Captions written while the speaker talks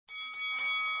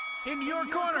in your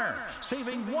corner,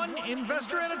 saving one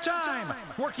investor at a time,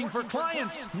 working for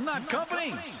clients, not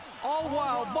companies, all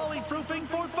while bully-proofing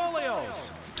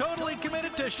portfolios. Totally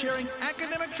committed to sharing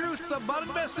academic truths about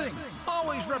investing,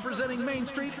 always representing Main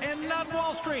Street and not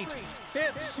Wall Street.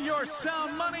 It's your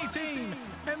Sound Money team,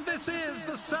 and this is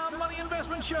the Sound Money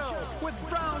Investment Show with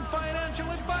Brown Financial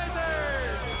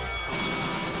Advisors.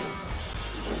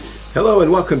 Hello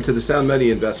and welcome to the Sound Money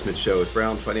Investment Show with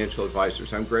Brown Financial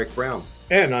Advisors. I'm Greg Brown.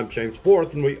 And I'm James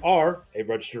Borth, and we are a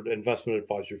registered investment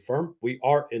advisory firm. We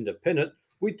are independent.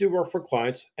 We do work for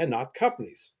clients and not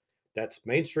companies. That's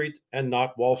Main Street and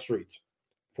not Wall Street.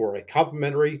 For a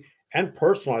complimentary and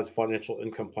personalized financial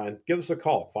income plan, give us a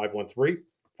call,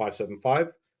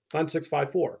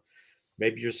 513-575-9654.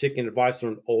 Maybe you're seeking advice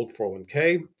on an old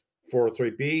 401k,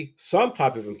 403b, some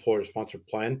type of employer-sponsored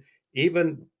plan,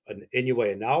 even an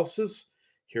NUA analysis.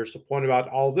 Here's the point about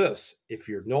all this. If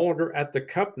you're no longer at the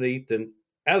company, then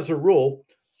as a rule,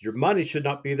 your money should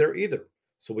not be there either.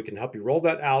 So we can help you roll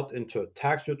that out into a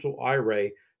tax-neutral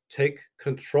IRA. Take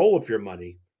control of your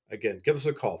money. Again, give us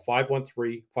a call,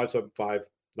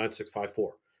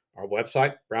 513-575-9654. Our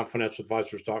website,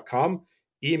 brownfinancialadvisors.com.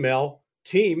 Email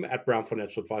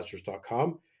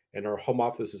team@brownfinancialadvisors.com. And our home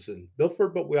office is in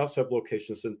Milford, but we also have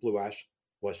locations in Blue Ash,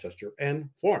 Westchester, and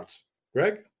Florence.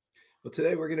 Greg? Well,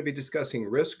 today we're going to be discussing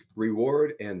risk,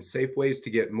 reward, and safe ways to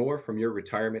get more from your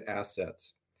retirement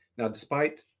assets. Now,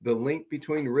 despite the link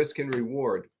between risk and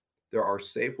reward, there are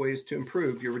safe ways to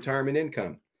improve your retirement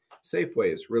income. Safe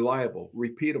ways, reliable,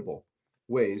 repeatable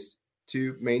ways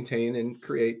to maintain and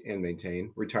create and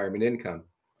maintain retirement income.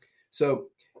 So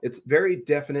it's very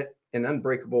definite and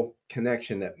unbreakable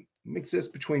connection that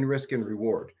exists between risk and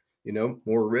reward. You know,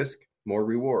 more risk, more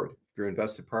reward. If you're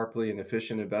invested properly in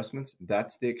efficient investments,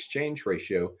 that's the exchange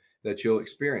ratio that you'll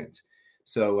experience.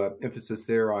 So emphasis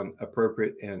there on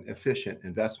appropriate and efficient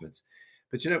investments.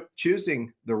 But,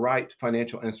 choosing the right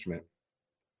financial instrument,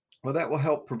 well, that will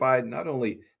help provide not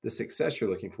only the success you're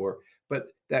looking for,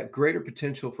 but that greater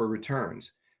potential for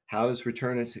returns. How does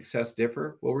return and success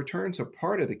differ? Well, returns are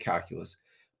part of the calculus,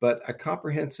 but a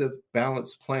comprehensive,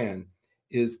 balanced plan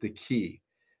is the key.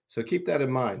 So keep that in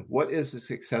mind. What is a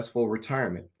successful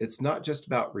retirement? It's not just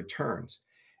about returns.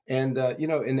 And,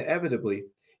 inevitably,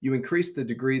 you increase the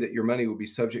degree that your money will be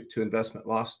subject to investment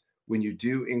loss when you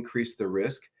do increase the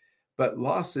risk. But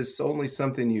loss is only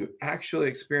something you actually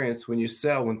experience when you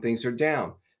sell when things are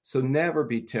down. So never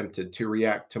be tempted to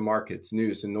react to markets,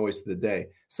 news, and noise of the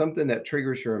day, something that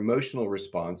triggers your emotional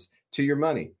response to your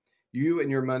money. You and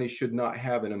your money should not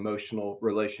have an emotional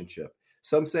relationship.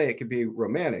 Some say it could be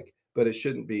romantic, but it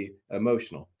shouldn't be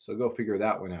emotional. So go figure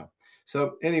that one out.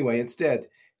 So anyway, instead,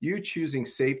 you choosing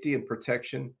safety and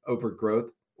protection over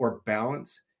growth or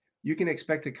balance, you can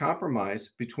expect a compromise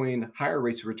between higher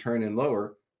rates of return and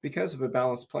lower because of a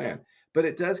balanced plan. But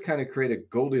it does kind of create a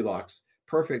Goldilocks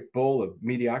perfect bowl of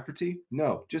mediocrity.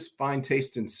 No, just fine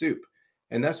taste in soup.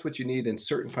 And that's what you need in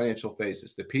certain financial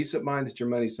phases. The peace of mind that your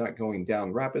money's not going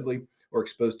down rapidly or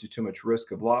exposed to too much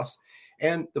risk of loss.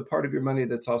 And the part of your money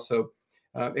that's also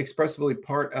expressively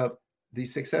part of the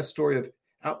success story of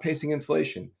outpacing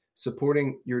inflation,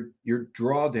 supporting your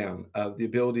drawdown of the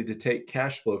ability to take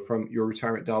cash flow from your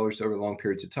retirement dollars over long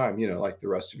periods of time, like the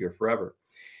rest of your forever.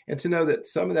 And to know that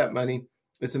some of that money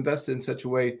is invested in such a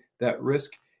way that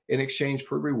risk in exchange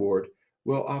for reward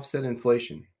will offset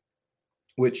inflation,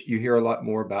 which you hear a lot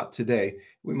more about today.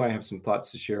 We might have some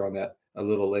thoughts to share on that a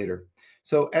little later.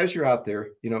 So as you're out there,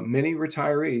 many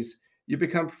retirees, you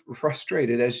become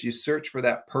frustrated as you search for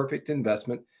that perfect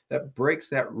investment that breaks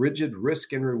that rigid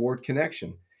risk and reward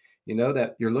connection.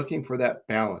 That you're looking for that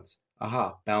balance.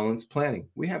 Balance planning.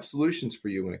 We have solutions for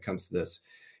you when it comes to this.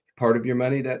 Part of your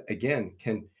money that, again,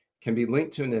 can be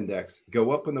linked to an index,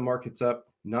 go up when the market's up,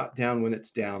 not down when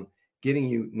it's down, getting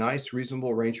you nice,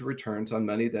 reasonable range of returns on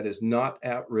money that is not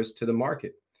at risk to the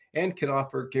market and can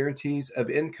offer guarantees of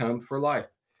income for life.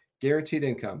 Guaranteed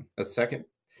income, a second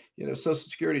Social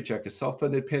Security check, a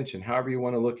self-funded pension, however you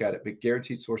want to look at it, but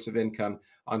guaranteed source of income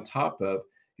on top of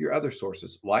your other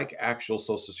sources like actual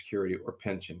Social Security or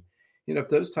pension. If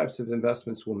those types of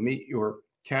investments will meet your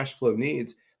cash flow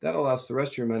needs, that allows the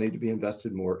rest of your money to be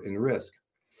invested more in risk.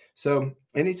 So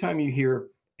anytime you hear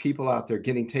people out there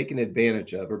getting taken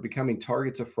advantage of or becoming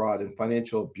targets of fraud and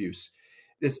financial abuse,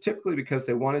 it's typically because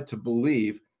they wanted to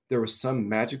believe there was some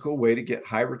magical way to get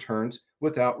high returns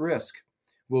without risk.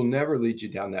 Will never lead you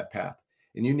down that path.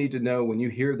 And you need to know when you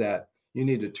hear that, you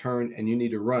need to turn and you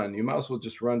need to run. You might as well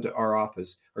just run to our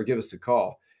office or give us a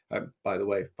call. By the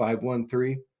way,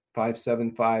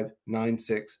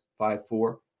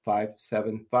 513-575-9654,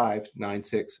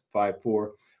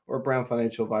 575-9654, or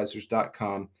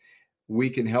brownfinancialadvisors.com. we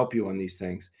can help you on these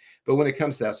things. But when it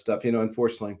comes to that stuff,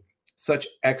 unfortunately, such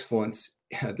excellence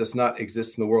does not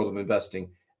exist in the world of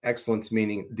investing. Excellence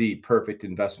meaning the perfect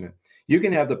investment. You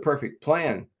can have the perfect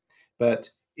plan, but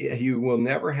you will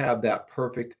never have that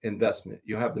perfect investment.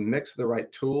 You'll have the mix of the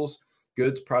right tools,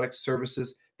 goods, products,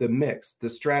 services, the mix, the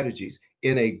strategies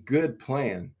in a good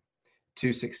plan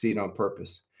to succeed on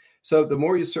purpose. So the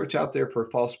more you search out there for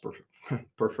false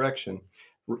perfection,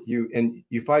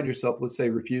 you find yourself, let's say,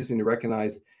 refusing to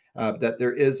recognize that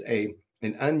there is an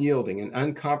unyielding and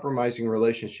uncompromising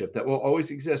relationship that will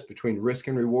always exist between risk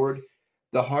and reward,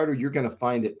 the harder you're going to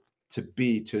find it to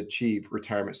be to achieve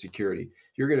retirement security.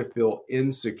 You're going to feel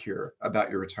insecure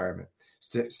about your retirement.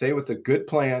 Stay with a good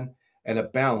plan and a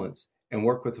balance, and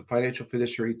work with a financial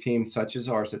fiduciary team such as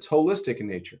ours that's holistic in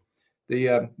nature.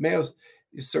 The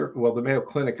Mayo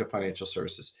Clinic of Financial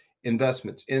Services,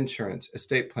 investments, insurance,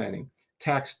 estate planning,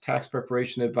 tax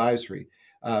preparation advisory,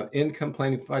 income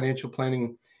planning, financial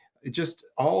planning, just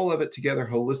all of it together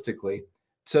holistically,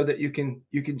 so that you can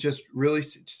just really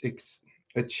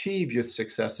achieve your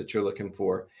success that you're looking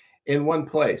for in one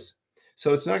place.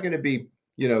 So it's not going to be,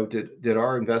 did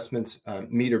our investments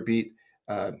meet or beat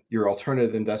your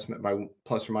alternative investment by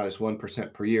plus or minus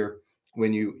 1% per year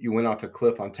when you went off a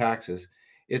cliff on taxes.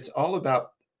 It's all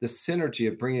about the synergy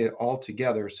of bringing it all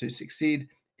together so you succeed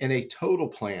in a total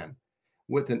plan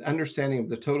with an understanding of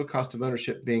the total cost of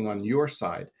ownership being on your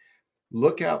side.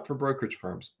 Look out for brokerage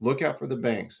firms. Look out for the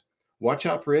banks. Watch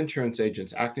out for insurance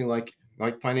agents acting like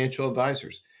financial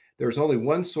advisors. There's only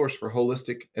one source for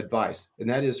holistic advice, and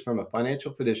that is from a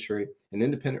financial fiduciary, an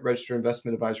independent registered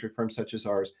investment advisory firm such as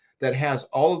ours that has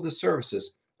all of the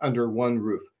services under one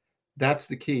roof. That's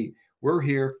the key. We're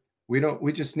here.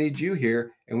 We just need you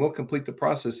here, and we'll complete the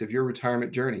process of your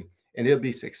retirement journey, and it'll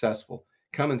be successful.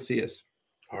 Come and see us.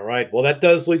 All right. Well, that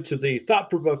does lead to the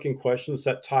thought-provoking questions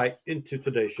that tie into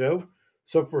today's show.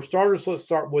 So for starters, let's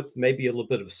start with maybe a little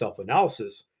bit of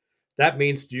self-analysis. That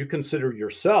means, do you consider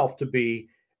yourself to be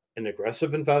an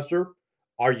aggressive investor?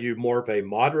 Are you more of a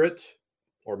moderate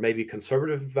or maybe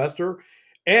conservative investor?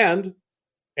 And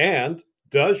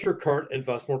does your current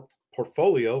investment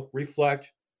portfolio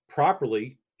reflect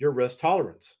properly your risk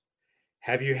tolerance?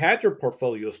 Have you had your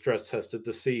portfolio stress tested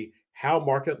to see how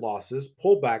market losses,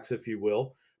 pullbacks, if you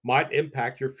will, might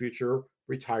impact your future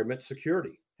retirement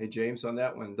security? Hey, James, on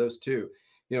that one, those two,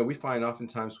 we find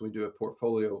oftentimes when we do a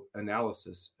portfolio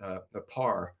analysis, a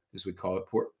PAR, as we call it,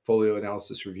 portfolio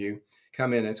analysis review,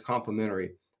 come in, it's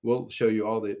complimentary. We'll show you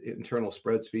all the internal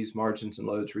spreads, fees, margins, and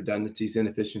loads, redundancies,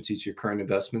 inefficiencies of your current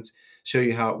investments, show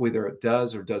you how whether it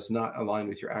does or does not align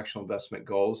with your actual investment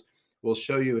goals. We'll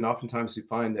show you, and oftentimes we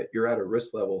find that you're at a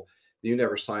risk level that you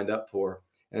never signed up for,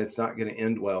 and it's not going to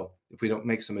end well if we don't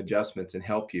make some adjustments and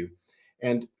help you.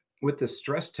 And with the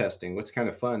stress testing, what's kind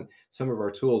of fun, some of our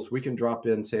tools, we can drop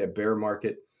in, say, a bear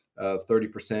market of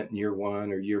 30% in year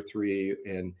 1 or year 3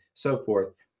 and so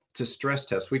forth to stress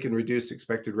test. We can reduce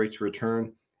expected rates of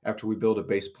return after we build a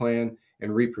base plan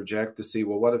and reproject to see,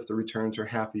 well, what if the returns are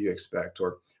half of you expect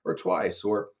or twice?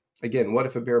 Or again, what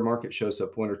if a bear market shows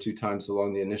up 1 or 2 times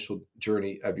along the initial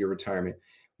journey of your retirement?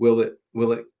 Will it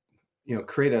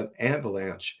create an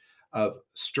avalanche of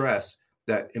stress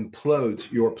that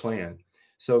implodes your plan?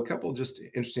 So a couple just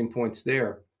interesting points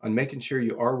there on making sure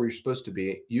you are where you're supposed to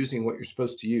be, using what you're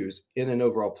supposed to use in an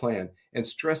overall plan, and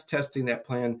stress testing that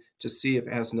plan to see if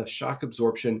it has enough shock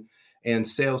absorption and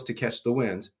sales to catch the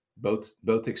winds, both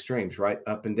extremes, right,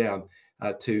 up and down,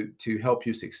 to help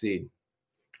you succeed.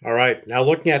 All right. Now,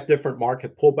 looking at different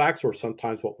market pullbacks, or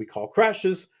sometimes what we call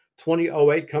crashes,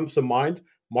 2008 comes to mind,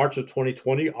 March of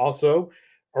 2020 also,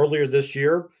 earlier this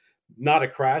year, not a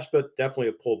crash, but definitely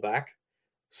a pullback.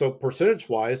 So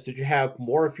percentage-wise, did you have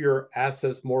more of your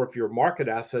assets, more of your market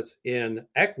assets in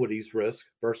equities risk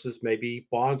versus maybe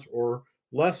bonds or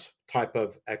less type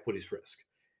of equities risk?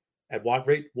 At what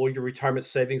rate will your retirement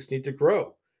savings need to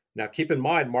grow? Now, keep in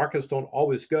mind, markets don't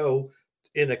always go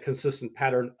in a consistent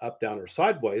pattern up, down, or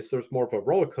sideways. There's more of a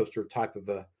roller coaster type of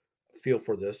a feel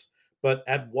for this. But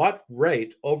at what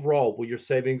rate overall will your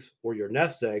savings or your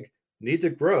nest egg need to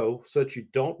grow so that you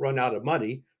don't run out of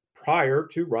money prior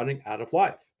to running out of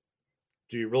life?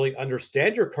 Do you really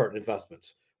understand your current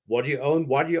investments? What do you own?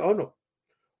 Why do you own them?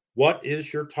 What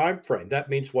is your time frame? That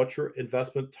means what's your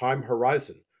investment time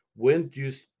horizon? When do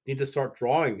you need to start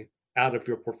drawing out of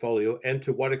your portfolio, and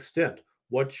to what extent?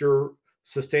 What's your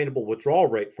sustainable withdrawal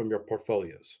rate from your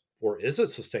portfolios? Or is it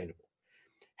sustainable?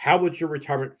 How would your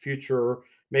retirement future,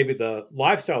 maybe the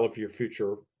lifestyle of your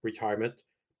future retirement,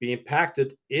 be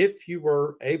impacted if you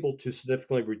were able to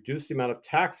significantly reduce the amount of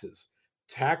taxes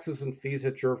and fees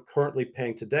that you're currently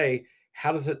paying today?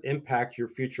 How does it impact your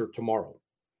future tomorrow?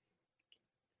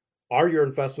 Are your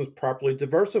investments properly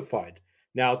diversified?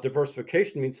 Now,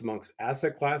 diversification means amongst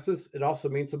asset classes. It also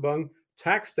means among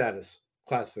tax status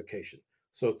classification.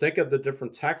 So think of the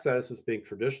different tax statuses being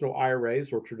traditional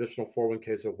IRAs or traditional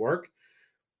 401ks at work,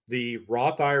 the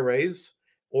Roth IRAs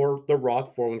or the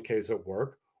Roth 401ks at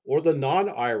work, or the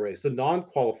non-IRAs, the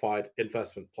non-qualified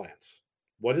investment plans.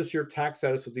 What is your tax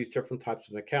status of these different types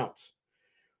of accounts?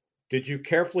 Did you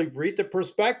carefully read the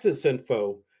prospectus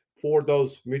info for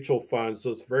those mutual funds,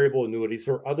 those variable annuities,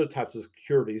 or other types of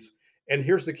securities? And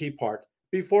here's the key part,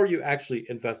 before you actually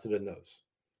invested in those.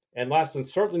 And last and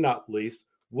certainly not least,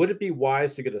 would it be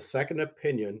wise to get a second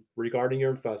opinion regarding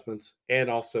your investments and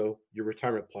also your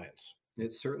retirement plans?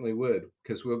 It certainly would,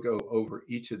 because we'll go over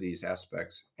each of these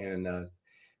aspects and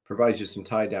provide you some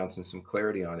tie downs and some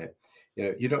clarity on it.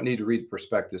 You don't need to read the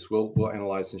prospectus. We'll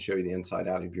analyze and show you the inside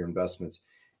out of your investments.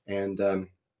 And and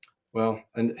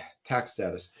tax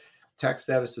status. Tax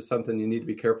status is something you need to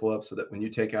be careful of so that when you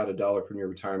take out $1 from your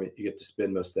retirement, you get to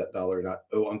spend most of that dollar, not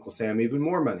owe Uncle Sam even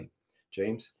more money.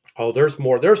 James? Oh, there's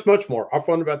more. There's much more. Our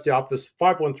phone number at the office,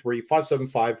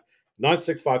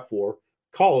 513-575-9654.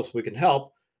 Call us. We can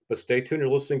help. But stay tuned. You're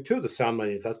listening to the Sound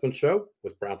Money Investment Show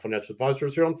with Brown Financial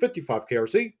Advisors here on 55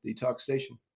 KRZ, the talk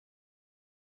station.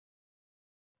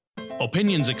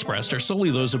 Opinions expressed are solely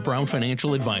those of Brown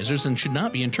Financial Advisors and should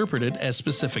not be interpreted as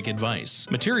specific advice.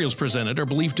 Materials presented are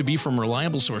believed to be from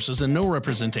reliable sources and no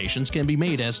representations can be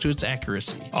made as to its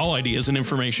accuracy. All ideas and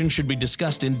information should be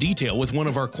discussed in detail with one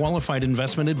of our qualified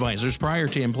investment advisors prior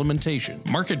to implementation.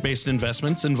 Market-based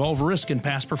investments involve risk and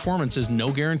past performance is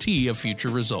no guarantee of future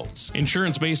results.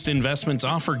 Insurance-based investments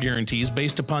offer guarantees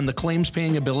based upon the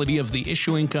claims-paying ability of the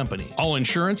issuing company. All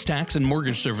insurance, tax, and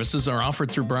mortgage services are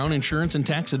offered through Brown Insurance and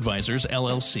Tax Advisors,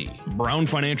 LLC. Brown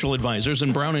Financial Advisors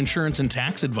and Brown Insurance and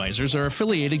Tax Advisors are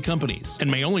affiliated companies and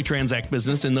may only transact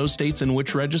business in those states in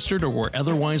which registered or were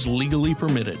otherwise legally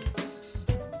permitted.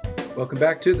 Welcome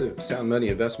back to the Sound Money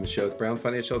Investment Show with Brown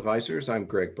Financial Advisors. I'm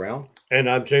Greg Brown. And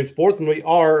I'm James Borton. We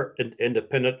are an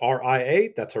independent RIA.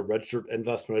 That's a registered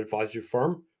investment advisory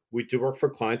firm. We do work for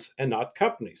clients and not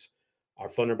companies. Our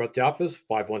phone number at the office,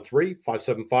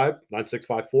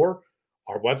 513-575-9654.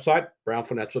 Our website,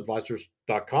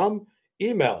 brownfinancialadvisors.com.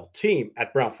 Email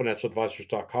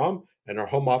team@brownfinancialadvisors.com. And our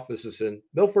home office is in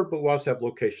Milford, but we also have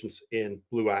locations in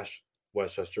Blue Ash,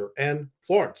 Westchester, and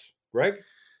Florence. Greg?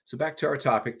 So back to our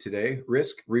topic today,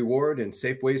 risk, reward, and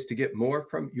safe ways to get more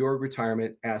from your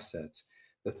retirement assets.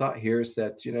 The thought here is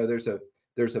that,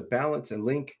 there's a balance and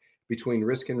link between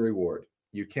risk and reward.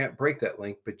 You can't break that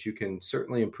link, but you can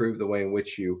certainly improve the way in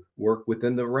which you work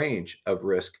within the range of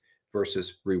risk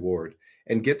versus reward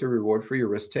and get the reward for your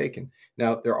risk taken.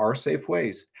 Now, there are safe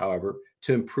ways, however,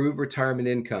 to improve retirement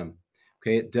income.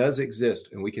 Okay, it does exist,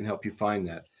 and we can help you find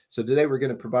that. So today we're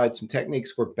going to provide some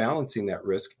techniques for balancing that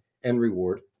risk and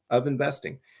reward of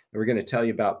investing. And we're going to tell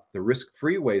you about the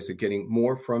risk-free ways of getting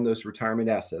more from those retirement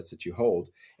assets that you hold.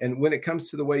 And when it comes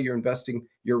to the way you're investing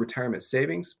your retirement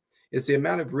savings, is the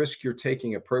amount of risk you're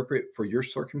taking appropriate for your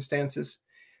circumstances?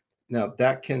 Now,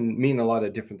 that can mean a lot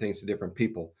of different things to different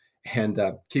people. And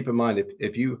keep in mind,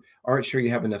 if you aren't sure you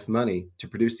have enough money to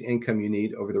produce the income you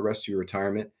need over the rest of your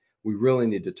retirement, we really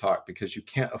need to talk because you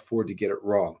can't afford to get it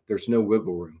wrong. There's no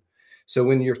wiggle room. So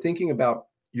when you're thinking about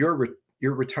your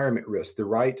retirement risk, the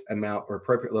right amount or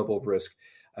appropriate level of risk,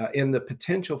 and the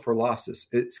potential for losses,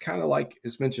 it's kind of like,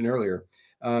 as mentioned earlier,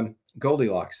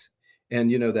 Goldilocks.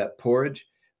 And that porridge,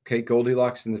 okay,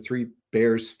 Goldilocks and the Three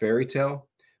Bears fairy tale.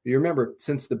 You remember,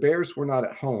 since the bears were not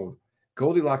at home,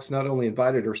 Goldilocks not only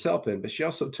invited herself in, but she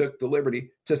also took the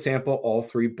liberty to sample all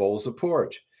 3 bowls of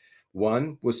porridge.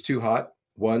 One was too hot,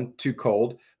 one too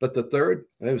cold, but the third,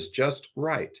 it was just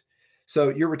right. So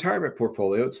your retirement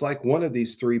portfolio, it's like one of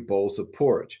these 3 bowls of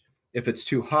porridge. If it's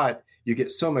too hot, you get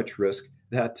so much risk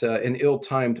that an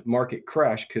ill-timed market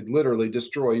crash could literally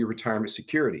destroy your retirement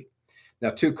security.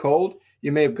 Now, too cold,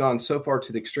 you may have gone so far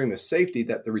to the extreme of safety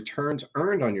that the returns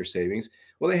earned on your savings,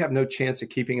 well, they have no chance of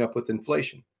keeping up with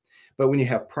inflation. But when you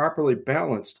have properly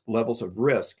balanced levels of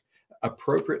risk,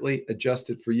 appropriately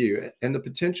adjusted for you, and the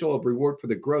potential of reward for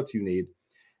the growth you need,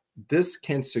 this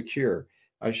can secure,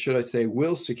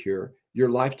 will secure your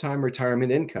lifetime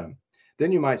retirement income.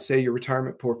 Then you might say your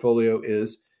retirement portfolio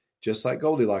is, just like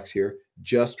Goldilocks here,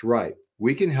 just right.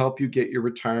 We can help you get your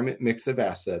retirement mix of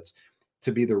assets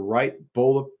to be the right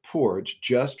bowl of porridge,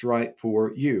 just right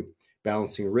for you,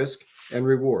 balancing risk and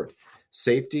reward,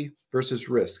 safety versus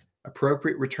risk,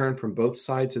 appropriate return from both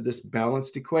sides of this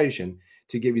balanced equation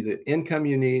to give you the income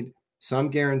you need, some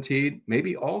guaranteed,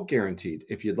 maybe all guaranteed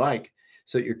if you'd like,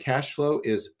 so your cash flow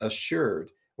is assured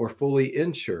or fully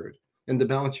insured. and to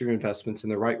balance your investments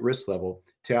in the right risk level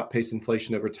to outpace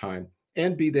inflation over time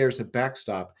and be there as a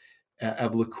backstop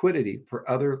of liquidity for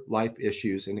other life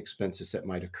issues and expenses that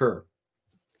might occur.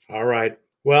 All right.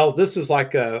 Well, this is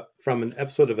like from an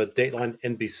episode of a Dateline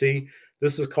NBC.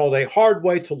 This is called A Hard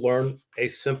Way to Learn a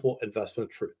Simple Investment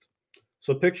Truth.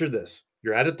 So picture this.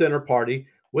 You're at a dinner party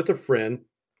with a friend,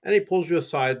 and he pulls you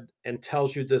aside and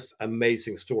tells you this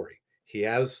amazing story. He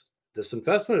has this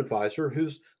investment advisor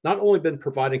who's not only been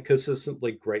providing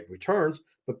consistently great returns,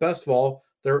 but best of all,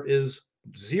 there is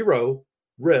zero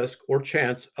risk or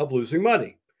chance of losing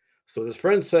money. So this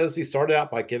friend says he started out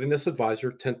by giving this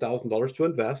advisor $10,000 to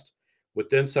invest.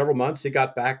 Within several months, he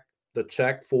got back the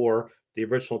check for the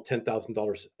original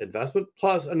 $10,000 investment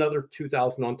plus another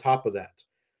 $2,000 on top of that.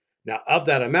 Now, of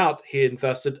that amount, he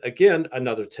invested again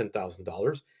another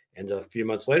 $10,000. And a few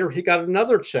months later, he got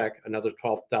another check, another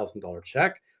 $12,000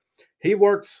 check. He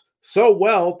works so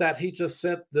well that he just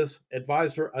sent this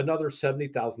advisor another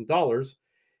 $70,000.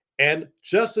 And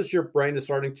just as your brain is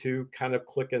starting to kind of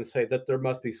click and say that there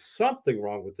must be something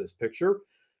wrong with this picture,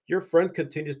 your friend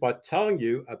continues by telling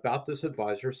you about this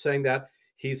advisor, saying that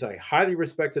he's a highly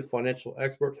respected financial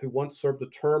expert who once served a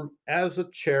term as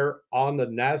a chair on the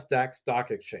NASDAQ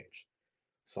stock exchange.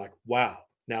 It's like, wow.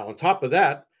 Now, on top of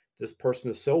that, this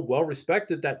person is so well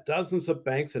respected that dozens of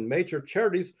banks and major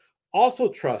charities also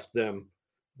trust them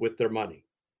with their money.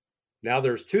 Now,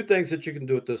 there's two things that you can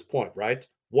do at this point, right?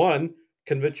 One,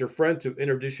 convince your friend to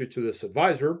introduce you to this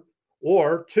advisor,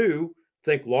 or two,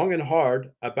 think long and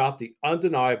hard about the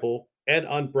undeniable and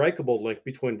unbreakable link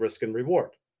between risk and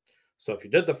reward. So if you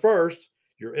did the first,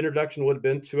 your introduction would have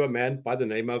been to a man by the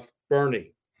name of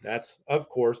Bernie. That's, of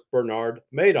course, Bernard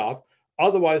Madoff,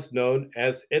 otherwise known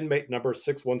as inmate number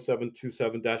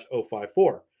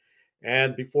 61727-054.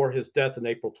 And before his death in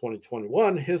April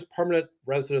 2021, his permanent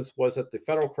residence was at the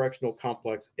Federal Correctional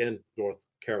Complex in North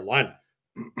Carolina.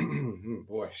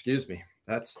 Boy, excuse me.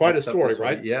 That's quite a story,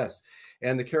 right? Yes.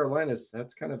 And the Carolinas,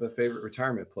 that's kind of a favorite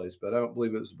retirement place, but I don't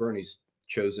believe it was Bernie's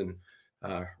chosen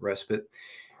respite.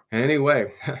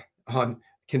 Anyway, on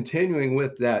continuing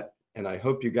with that, and I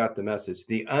hope you got the message,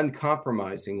 the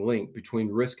uncompromising link between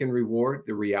risk and reward,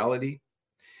 the reality,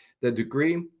 the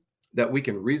degree that we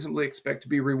can reasonably expect to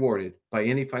be rewarded by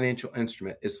any financial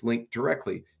instrument is linked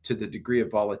directly to the degree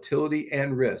of volatility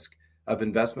and risk of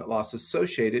investment loss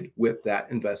associated with that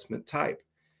investment type.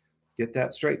 Get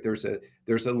that straight. There's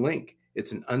a link.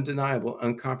 It's an undeniable,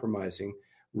 uncompromising,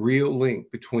 real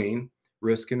link between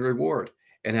risk and reward,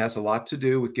 and has a lot to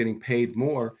do with getting paid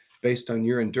more based on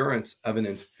your endurance of an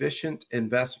efficient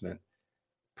investment,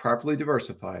 properly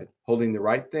diversified, holding the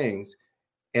right things,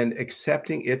 and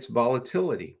accepting its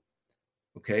volatility.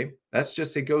 Okay, that's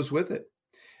just, it goes with it.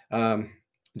 I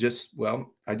just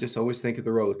always think of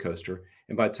the roller coaster.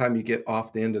 And by the time you get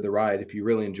off the end of the ride, if you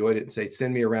really enjoyed it and say,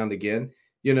 send me around again,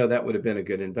 that would have been a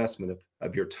good investment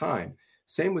of your time.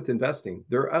 Same with investing.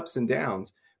 There are ups and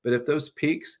downs, but if those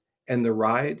peaks and the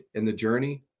ride and the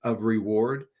journey of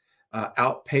reward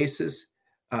outpaces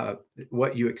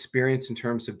what you experience in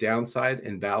terms of downside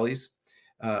and valleys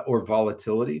or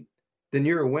volatility, then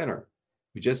you're a winner.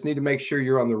 We just need to make sure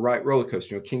you're on the right roller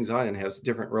coaster. Kings Island has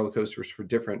different roller coasters for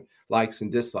different likes and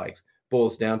dislikes.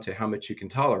 Boils down to how much you can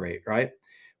tolerate, right?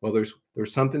 Well,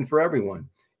 there's something for everyone.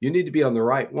 You need to be on the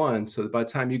right one so that by the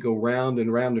time you go round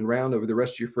and round and round over the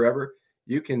rest of your forever,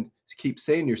 you can keep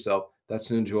saying to yourself, that's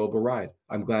an enjoyable ride.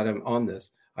 I'm glad I'm on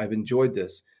this. I've enjoyed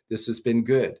this. This has been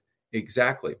good.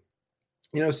 Exactly.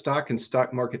 Stock and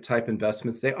stock market type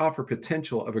investments, they offer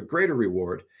potential of a greater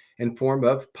reward in form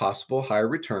of possible higher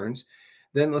returns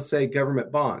than, let's say,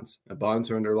 government bonds. Bonds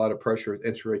are under a lot of pressure.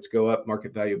 Interest rates go up,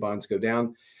 market value bonds go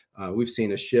down. We've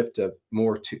seen a shift of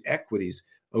more to equities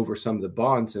over some of the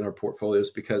bonds in our portfolios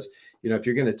because, if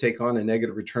you're going to take on a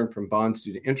negative return from bonds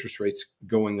due to interest rates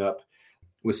going up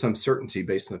with some certainty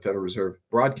based on the Federal Reserve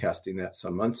broadcasting that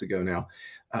some months ago now,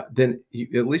 then you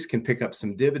at least can pick up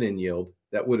some dividend yield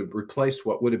that would have replaced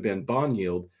what would have been bond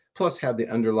yield, plus have the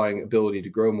underlying ability to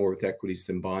grow more with equities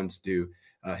than bonds do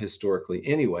historically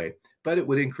anyway. But it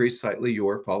would increase slightly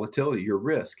your volatility, your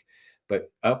risk.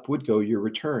 But up would go your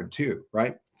return too,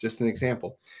 right? Just an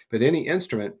example. But any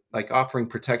instrument like offering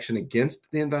protection against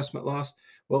the investment loss,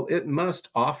 well, it must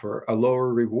offer a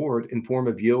lower reward in form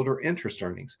of yield or interest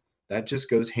earnings. That just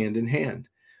goes hand in hand.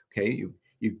 Okay,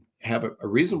 you have a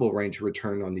reasonable range of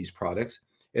return on these products.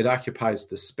 It occupies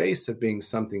the space of being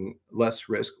something less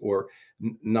risk or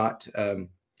not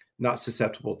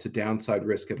susceptible to downside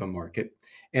risk of a market.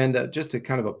 And just a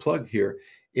kind of a plug here,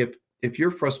 if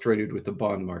you're frustrated with the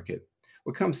bond market,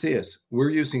 well, come see us.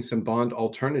 We're using some bond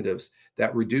alternatives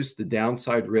that reduce the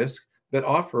downside risk but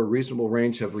offer a reasonable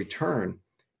range of return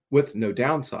with no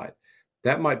downside.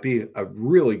 That might be a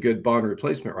really good bond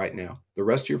replacement right now. The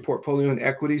rest of your portfolio in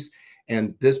equities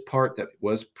and this part that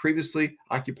was previously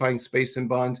occupying space in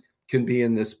bonds can be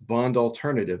in this bond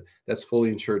alternative that's fully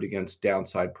insured against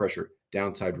downside pressure,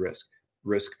 downside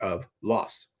risk of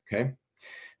loss. Okay.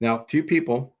 Now, few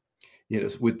people,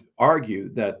 would argue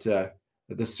that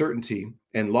the certainty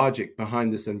and logic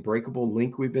behind this unbreakable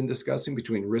link we've been discussing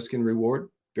between risk and reward,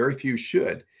 very few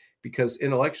should, because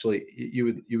intellectually you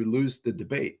would lose the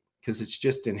debate because it's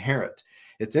just inherent.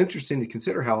 It's interesting to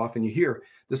consider how often you hear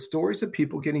the stories of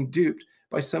people getting duped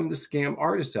by some of the scam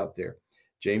artists out there.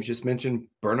 James just mentioned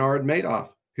Bernard Madoff.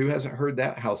 Who hasn't heard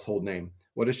that household name?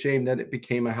 What a shame that it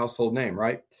became a household name,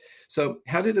 right? So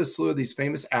how did a slew of these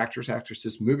famous actors,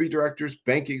 actresses, movie directors,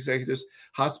 bank executives,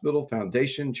 hospital,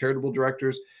 foundation, charitable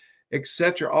directors,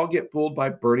 etc., all get fooled by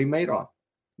Bernie Madoff?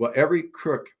 Well, every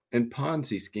crook and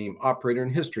Ponzi scheme operator in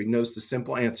history knows the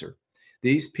simple answer.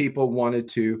 These people wanted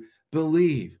to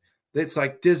believe. It's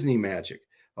like Disney magic.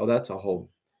 Oh, that's a whole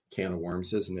can of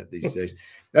worms, isn't it, these days?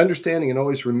 Understanding and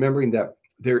always remembering that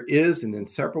there is an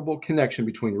inseparable connection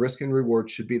between risk and reward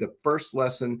should be the first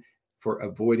lesson for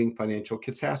avoiding financial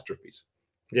catastrophes.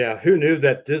 Yeah, who knew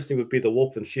that Disney would be the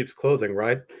wolf in sheep's clothing,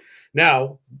 right?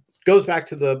 Now, goes back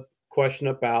to the question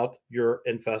about your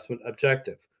investment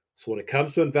objective. So when it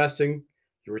comes to investing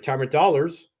your retirement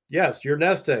dollars, yes, your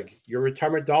nest egg, your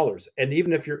retirement dollars. And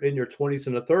even if you're in your 20s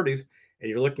and the 30s and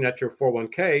you're looking at your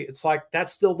 401k, it's like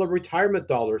that's still the retirement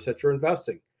dollars that you're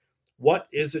investing. What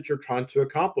is it you're trying to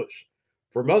accomplish?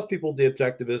 For most people, the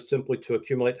objective is simply to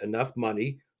accumulate enough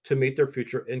money to meet their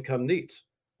future income needs.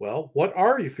 Well, what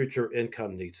are your future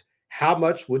income needs? How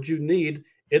much would you need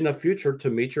in the future to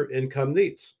meet your income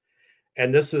needs?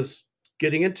 And this is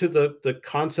getting into the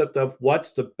concept of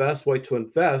what's the best way to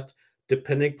invest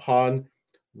depending upon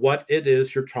what it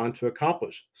is you're trying to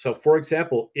accomplish. So, for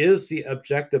example, is the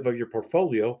objective of your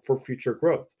portfolio for future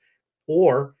growth?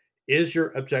 Or is your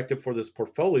objective for this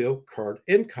portfolio current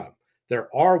income? There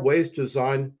are ways to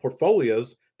design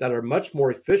portfolios that are much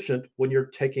more efficient when you're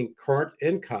taking current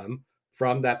income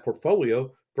from that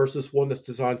portfolio versus one that's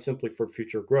designed simply for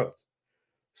future growth.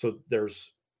 So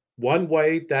there's one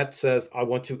way that says, I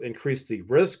want to increase the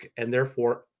risk and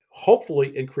therefore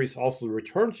hopefully increase also the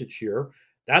returns each year.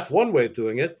 That's one way of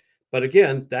doing it. But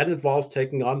again, that involves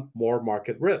taking on more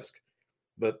market risk.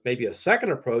 But maybe a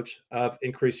second approach of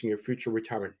increasing your future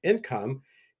retirement income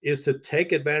is to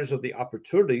take advantage of the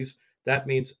opportunities. That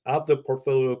means of the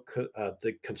portfolio,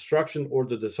 the construction or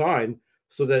the design,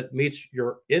 so that it meets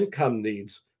your income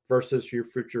needs versus your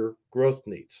future growth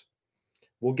needs.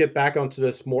 We'll get back onto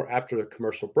this more after the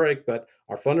commercial break, but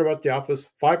our phone number at the office,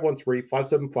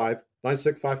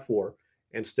 513-575-9654.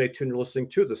 And stay tuned. You're listening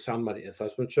to the Sound Money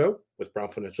Investment Show with Brown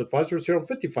Financial Advisors here on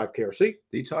 55 KRC,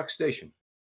 the talk station.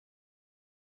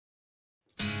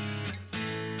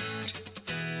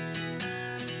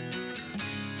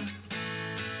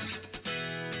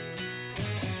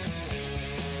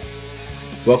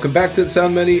 Welcome back to the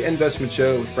Sound Money Investment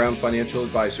Show with Brown Financial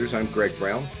Advisors. I'm Greg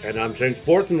Brown. And I'm James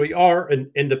Borton. We are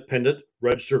an independent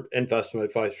registered investment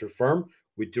advisory firm.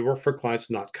 We do work for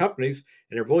clients, not companies.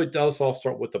 And it really does all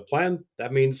start with a plan.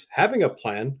 That means having a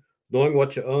plan, knowing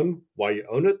what you own, why you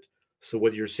own it. So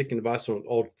whether you're seeking advice on an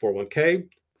old 401k,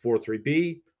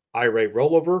 403b, IRA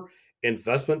rollover,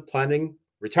 investment planning,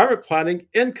 retirement planning,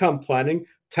 income planning,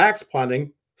 tax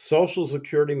planning, Social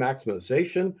Security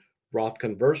maximization, Roth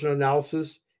conversion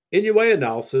analysis, NUA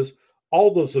analysis,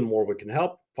 all those and more we can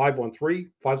help.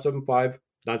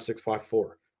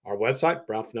 513-575-9654. Our website,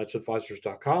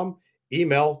 brownfinancialadvisors.com.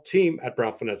 Email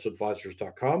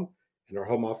team@brownfinancialadvisors.com. And our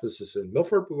home office is in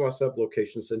Milford. We also have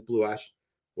locations in Blue Ash,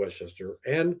 Westchester,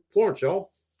 and Florence,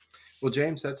 y'all. Well,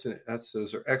 James,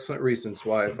 those are excellent reasons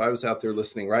why if I was out there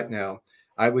listening right now,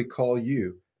 I would call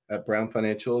you at Brown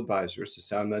Financial Advisors, the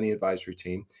Sound Money Advisory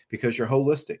Team, because you're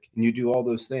holistic and you do all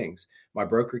those things. My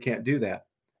broker can't do that.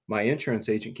 My insurance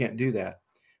agent can't do that.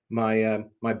 My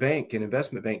bank and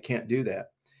investment bank can't do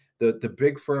that. The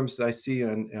big firms that I see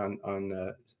on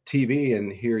TV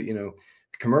and hear,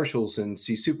 commercials and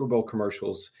see Super Bowl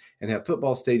commercials and have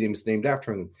football stadiums named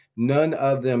after them, none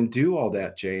of them do all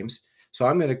that, James. So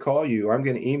I'm going to call you, or I'm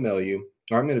going to email you,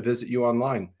 or I'm going to visit you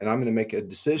online, and I'm going to make a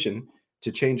decision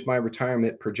to change my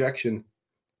retirement projection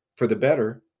for the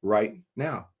better right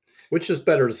now. Which is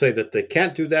better to say that they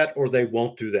can't do that or they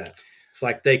won't do that. It's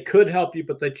like they could help you,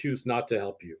 but they choose not to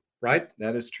help you, right?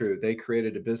 That is true. They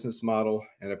created a business model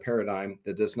and a paradigm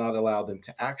that does not allow them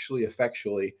to actually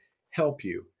effectually help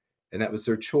you. And that was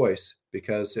their choice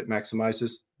because it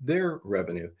maximizes their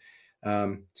revenue.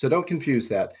 So don't confuse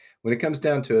that. When it comes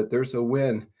down to it, there's a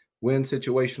win-win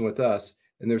situation with us,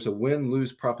 and there's a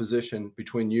win-lose proposition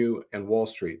between you and Wall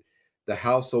Street. The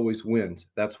house always wins.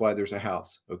 That's why there's a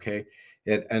house, okay?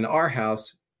 And our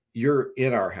house, you're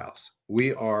in our house.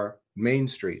 We are Main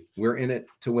Street. We're in it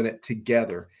to win it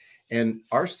together. And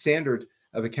our standard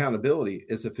of accountability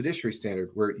is a fiduciary standard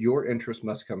where your interest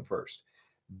must come first.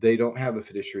 They don't have a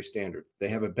fiduciary standard. They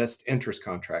have a best interest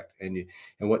contract. And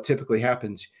what typically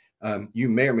happens, you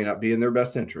may or may not be in their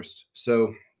best interest.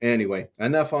 So anyway,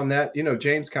 enough on that.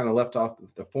 James kind of left off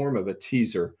the form of a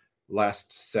teaser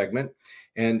last segment.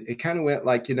 And it kind of went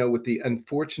like, with the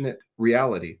unfortunate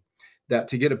reality that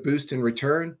to get a boost in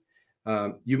return,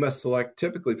 you must select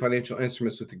typically financial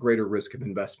instruments with the greater risk of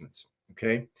investments.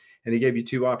 Okay. And he gave you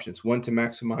two options: one to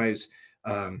maximize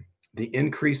the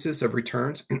increases of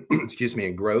returns,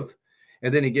 and growth.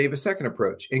 And then he gave a second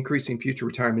approach: increasing future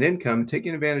retirement income,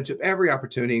 taking advantage of every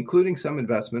opportunity, including some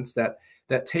investments that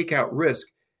take out risk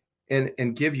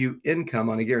and give you income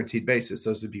on a guaranteed basis.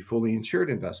 Those would be fully insured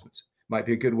investments. Might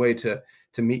be a good way to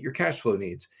meet your cash flow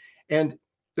needs. And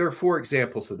there are 4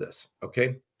 examples of this,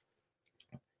 okay?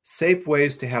 Safe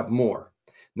ways to have more.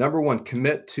 Number 1,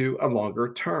 commit to a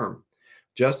longer term.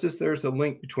 Just as there's a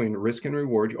link between risk and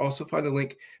reward, you also find a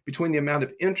link between the amount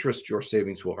of interest your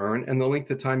savings will earn and the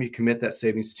length of time you commit that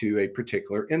savings to a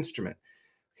particular instrument.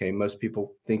 Okay, most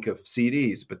people think of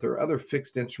CDs, but there are other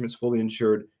fixed instruments fully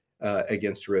insured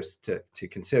against risk to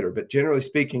consider. But generally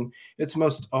speaking, it's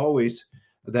most always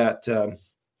that a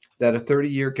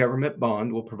 30-year government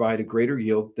bond will provide a greater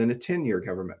yield than a 10-year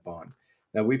government bond.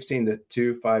 Now, we've seen the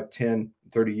 2, 5, 10,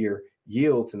 30-year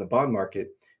yields in the bond market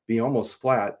be almost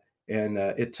flat. And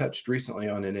it touched recently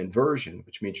on an inversion,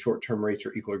 which means short-term rates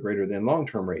are equal or greater than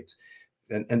long-term rates.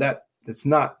 And that's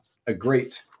not a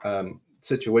great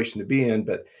situation to be in,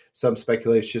 but some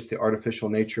speculate it's just the artificial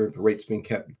nature of the rates being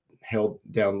held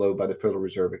down low by the Federal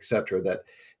Reserve, et cetera, that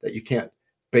you can't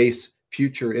base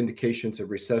future indications of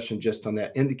recession just on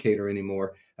that indicator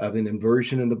anymore of an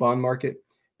inversion in the bond market,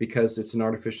 because it's an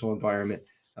artificial environment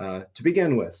to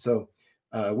begin with. So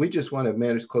we just want to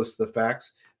manage close to the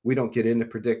facts. We don't get into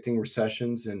predicting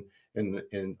recessions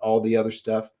and all the other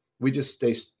stuff. We just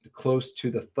stay close to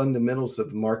the fundamentals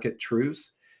of market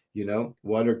truths.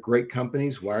 What are great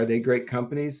companies? Why are they great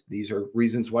companies? These are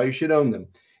reasons why you should own them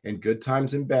in good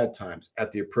times and bad times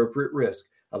at the appropriate risk,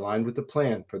 aligned with the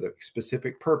plan for the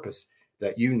specific purpose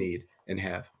that you need and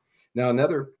have. Now,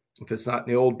 if it's not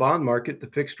in the old bond market, the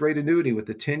fixed rate annuity with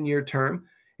the 10-year term,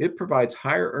 it provides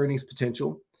higher earnings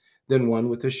potential than one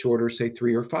with a shorter, say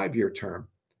 3 or 5 year term.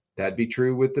 That'd be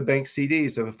true with the bank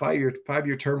CDs. Of a 5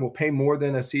 year term will pay more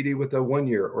than a CD with a 1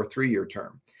 year or 3 year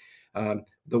term.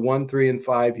 The 1, 3, and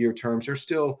 5 year terms are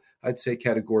still, I'd say,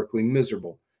 categorically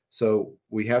miserable. So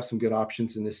we have some good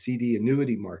options in the CD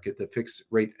annuity market, the fixed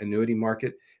rate annuity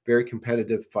market, very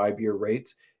competitive 5-year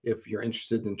rates if you're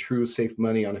interested in true safe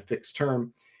money on a fixed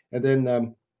term. And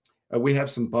then we have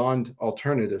some bond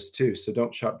alternatives too. So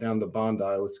don't shop down the bond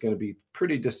aisle. It's going to be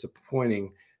pretty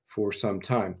disappointing for some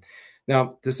time.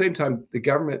 Now, at the same time, the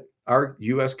government, our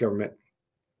U.S. government,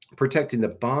 protecting the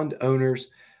bond owners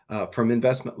from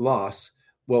investment loss.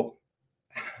 Well,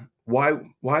 why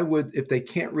would, if they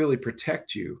can't really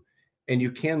protect you and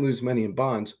you can lose money in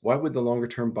bonds, why would the longer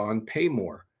term bond pay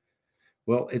more?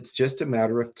 Well, it's just a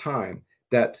matter of time.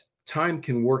 That time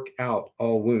can work out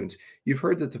all wounds. You've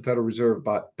heard that the Federal Reserve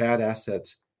bought bad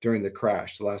assets during the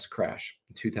last crash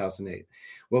in 2008.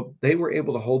 Well, they were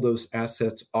able to hold those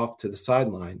assets off to the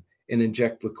sideline and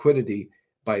inject liquidity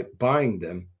by buying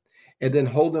them, and then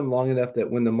hold them long enough that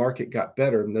when the market got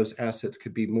better and those assets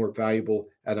could be more valuable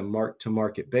at a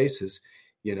mark-to-market basis,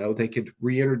 they could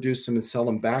reintroduce them and sell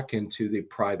them back into the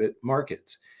private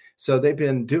markets. So they've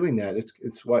been doing that.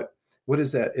 It's what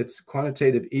is that? It's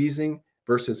quantitative easing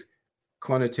versus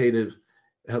quantitative,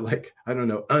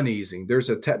 uneasing. There's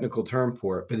a technical term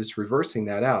for it, but it's reversing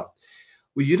that out.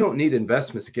 Well, you don't need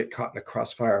investments to get caught in the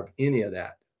crossfire of any of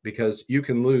that, because you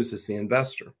can lose as the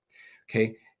investor.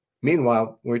 Okay.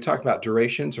 Meanwhile, when we talk about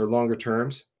durations or longer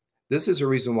terms, this is a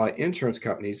reason why insurance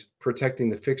companies protecting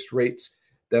the fixed rates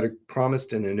that are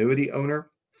promised an annuity owner,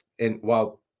 and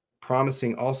while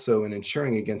promising also and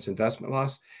insuring against investment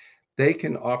loss, they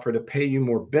can offer to pay you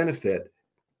more benefit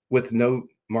with no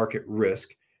market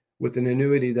risk with an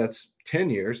annuity that's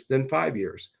 10 years than 5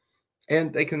 years.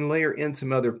 And they can layer in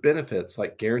some other benefits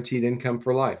like guaranteed income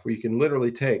for life, where you can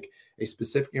literally take a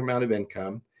specific amount of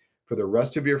income for the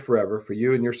rest of your forever for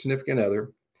you and your significant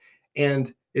other.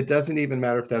 And it doesn't even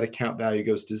matter if that account value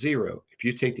goes to zero. If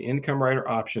you take the income rider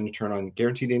option to turn on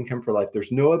guaranteed income for life,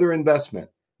 there's no other investment,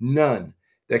 none,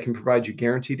 that can provide you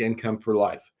guaranteed income for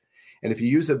life. And if you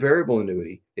use a variable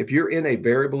annuity, if you're in a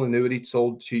variable annuity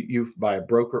sold to you by a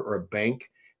broker or a bank,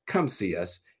 come see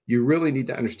us. You really need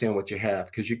to understand what you have,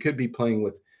 because you could be playing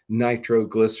with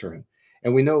nitroglycerin.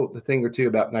 And we know the thing or two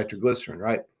about nitroglycerin,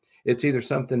 right? It's either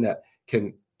something that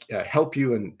can help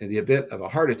you in the event of a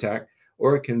heart attack,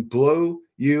 or it can blow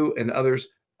you and others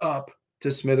up to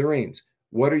smithereens.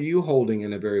 What are you holding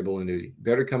in a variable annuity?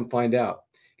 Better come find out,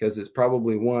 because it's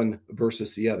probably one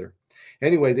versus the other.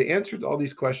 Anyway, the answer to all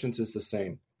these questions is the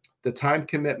same. The time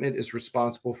commitment is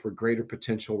responsible for greater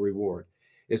potential reward.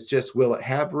 It's just, will it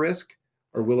have risk,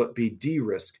 or will it be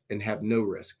de-risk and have no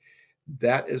risk?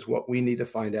 That is what we need to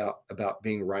find out about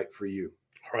being right for you.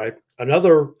 All right.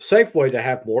 Another safe way to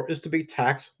have more is to be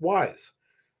tax wise.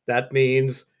 That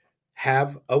means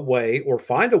have a way or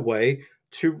find a way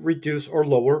to reduce or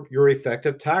lower your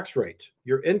effective tax rate,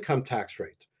 your income tax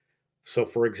rate. So,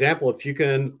 for example, if you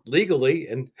can legally,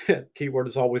 and keyword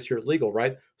is always here, legal,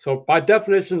 right? So by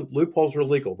definition, loopholes are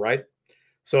legal, right?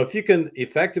 So if you can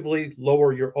effectively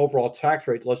lower your overall tax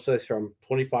rate, let's say from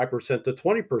 25% to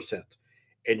 20%,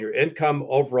 and your income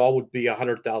overall would be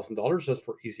 $100,000, just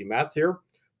for easy math here,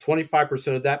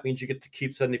 25% of that means you get to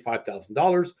keep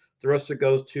 $75,000. The rest of it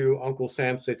goes to Uncle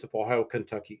Sam, states of Ohio,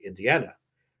 Kentucky, Indiana.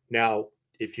 Now,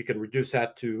 if you can reduce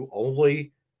that to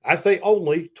only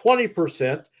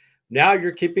 20%, now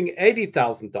you're keeping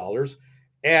 $80,000,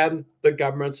 and the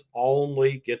governments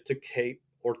only get to keep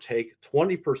or take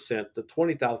 20%, the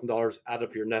 $20,000 out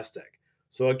of your nest egg.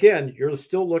 So again, you're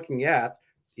still looking at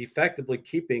effectively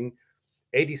keeping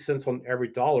 80 cents on every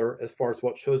dollar as far as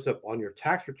what shows up on your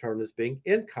tax return as being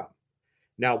income.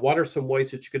 Now, what are some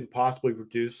ways that you can possibly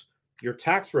reduce your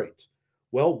tax rate?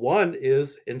 Well, one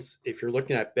is if you're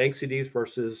looking at bank CDs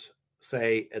versus,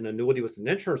 say, an annuity with an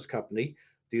insurance company,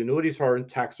 the annuities are in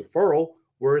tax deferral,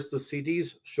 whereas the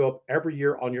CDs show up every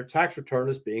year on your tax return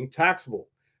as being taxable.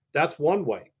 That's one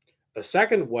way. A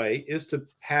second way is to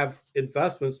have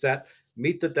investments that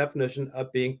meet the definition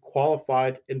of being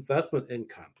qualified investment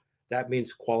income. That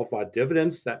means qualified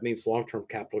dividends. That means long-term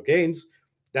capital gains.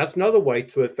 That's another way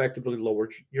to effectively lower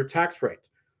your tax rate.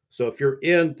 So if you're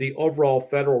in the overall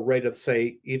federal rate of,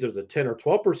 say, either the 10 or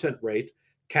 12% rate,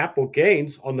 capital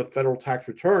gains on the federal tax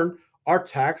return are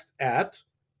taxed at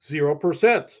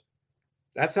 0%.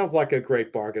 That sounds like a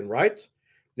great bargain, right?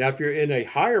 Now, if you're in a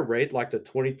higher rate, like the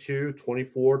 22,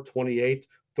 24, 28,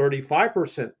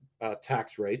 35%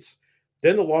 tax rates,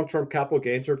 then the long-term capital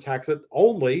gains are taxed at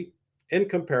only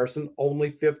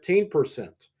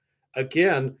 15%.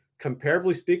 Again,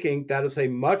 comparatively speaking, that is a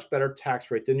much better tax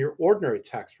rate than your ordinary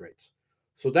tax rates.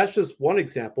 So that's just one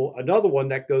example. Another one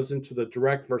that goes into the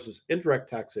direct versus indirect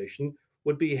taxation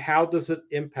would be, how does it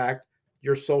impact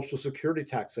your Social Security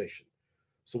taxation?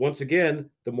 So once again,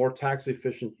 the more tax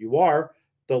efficient you are,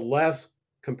 the less,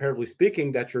 comparatively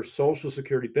speaking, that your Social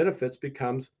Security benefits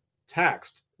becomes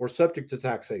taxed or subject to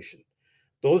taxation.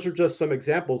 Those are just some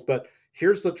examples, but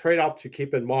here's the trade-off to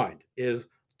keep in mind is,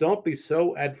 don't be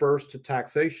so adverse to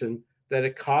taxation that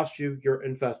it costs you your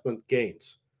investment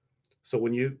gains. So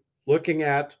when you're looking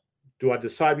at, do I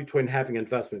decide between having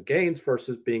investment gains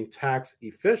versus being tax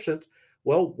efficient?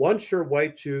 Well, one sure way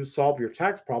to solve your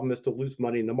tax problem is to lose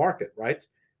money in the market, right?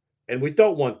 And we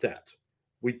don't want that.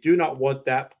 We do not want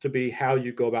that to be how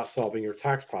you go about solving your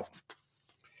tax problem.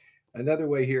 Another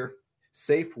way here,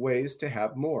 safe ways to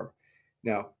have more.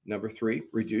 Now, number 3,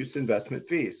 reduce investment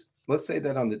fees. Let's say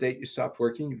that on the date you stopped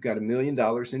working, you've got $1 million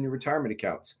in your retirement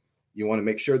accounts. You want to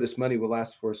make sure this money will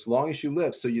last for as long as you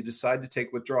live, so you decide to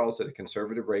take withdrawals at a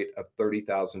conservative rate of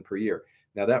 $30,000 per year.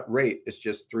 Now, that rate is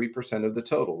just 3% of the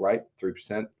total, right?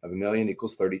 3% of $1 million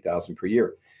equals $30,000 per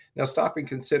year. Now, stop and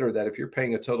consider that if you're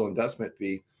paying a total investment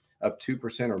fee of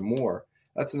 2% or more,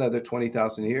 that's another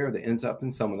 $20,000 a year that ends up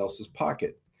in someone else's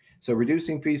pocket. So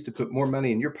reducing fees to put more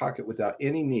money in your pocket without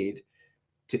any need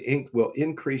will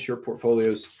increase your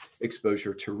portfolio's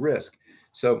exposure to risk.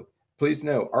 So please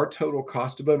know, our total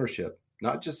cost of ownership,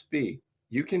 not just fee.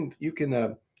 You can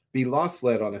be loss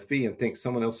led on a fee and think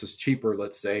someone else is cheaper.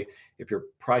 Let's say if you're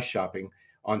price shopping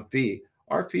on fee,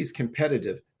 our fee is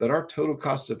competitive, but our total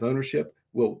cost of ownership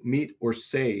will meet or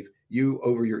save you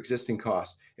over your existing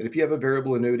cost. And if you have a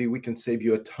variable annuity, we can save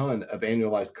you a ton of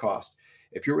annualized cost.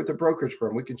 If you're with a brokerage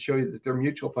firm, we can show you that their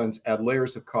mutual funds add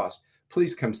layers of cost.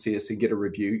 Please come see us and get a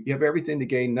review. You have everything to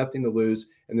gain, nothing to lose,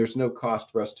 and there's no cost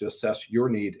for us to assess your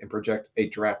need and project a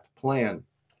draft plan.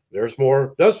 There's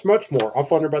more. There's much more. Our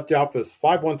phone number at the office,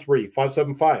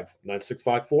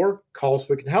 513-575-9654. Call us,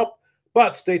 we can help.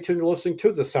 But stay tuned. You're listening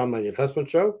to the Sound Money Investment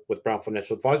Show with Brown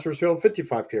Financial Advisors here on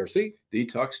 55 KRC, the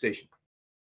talk station.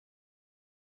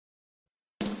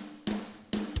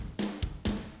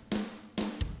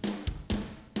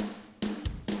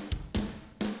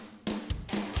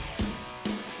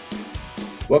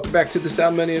 Welcome back to the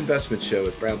Sound Money Investment Show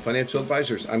with Brown Financial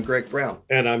Advisors. I'm Greg Brown.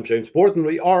 And I'm James Borden.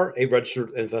 We are a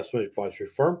registered investment advisory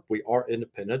firm. We are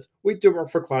independent. We do work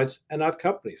for clients and not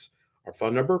companies. Our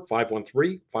phone number,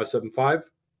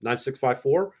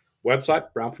 513-575-9654. Website,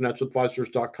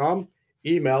 brownfinancialadvisors.com.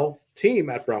 Email,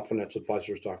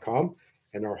 team@brownfinancialadvisors.com.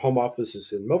 And our home office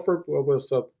is in Milford, where we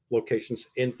also have locations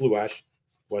in Blue Ash,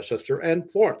 Westchester,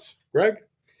 and Florence. Greg?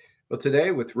 Well,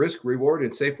 today, with risk, reward,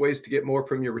 and safe ways to get more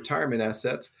from your retirement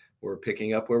assets, we're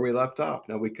picking up where we left off.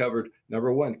 Now, we covered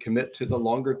number one, commit to the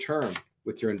longer term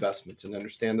with your investments and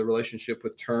understand the relationship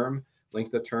with term,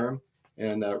 length of term,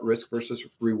 and risk versus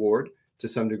reward to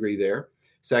some degree there.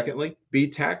 Secondly, be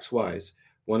tax wise.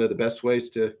 One of the best ways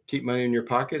to keep money in your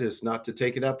pocket is not to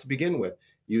take it out to begin with,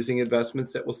 using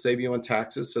investments that will save you on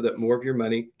taxes so that more of your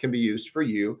money can be used for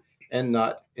you and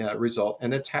not result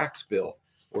in a tax bill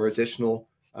or additional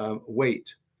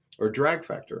weight or drag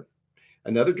factor.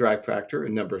 Another drag factor,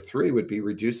 and number three, would be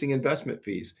reducing investment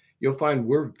fees. You'll find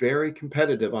we're very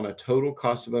competitive on a total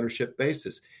cost of ownership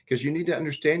basis because you need to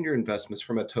understand your investments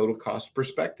from a total cost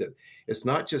perspective. It's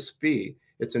not just fee,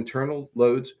 it's internal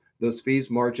loads, those fees,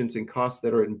 margins, and costs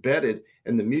that are embedded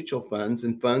in the mutual funds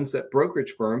and funds that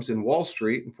brokerage firms in Wall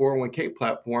Street and 401k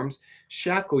platforms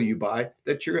shackle you by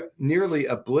that you're nearly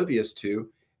oblivious to.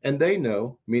 And they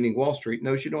know, meaning Wall Street,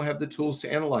 knows you don't have the tools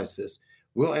to analyze this.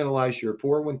 We'll analyze your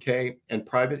 401k and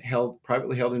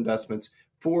privately held investments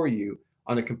for you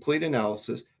on a complete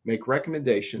analysis, make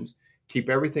recommendations, keep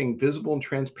everything visible and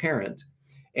transparent.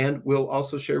 And we'll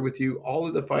also share with you all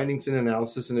of the findings and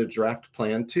analysis in a draft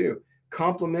plan too.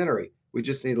 Complimentary. We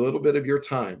just need a little bit of your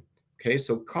time. Okay,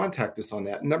 so contact us on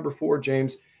that. Number four,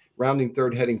 James, rounding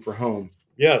third, heading for home.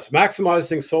 Yes,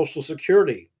 maximizing Social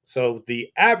Security. So the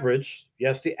average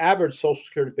Social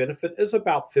Security benefit is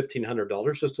about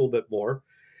 $1,500, just a little bit more.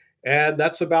 And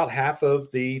that's about half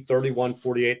of the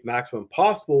 $31.48 maximum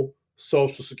possible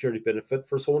Social Security benefit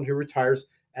for someone who retires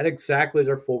at exactly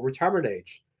their full retirement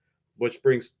age. Which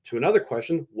brings to another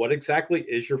question, what exactly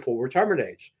is your full retirement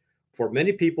age? For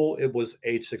many people, it was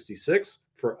age 66.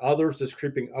 For others, it's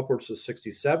creeping upwards to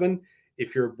 67.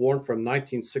 If you're born from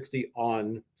 1960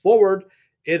 on forward,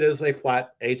 it is a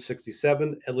flat age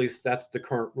 67. At least that's the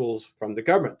current rules from the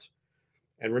government.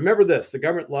 And remember this, the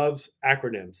government loves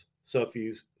acronyms. So if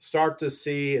you start to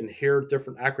see and hear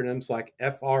different acronyms like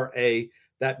FRA,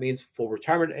 that means full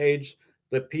retirement age.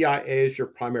 The PIA is your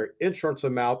primary insurance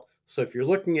amount. So if you're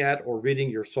looking at or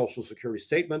reading your Social Security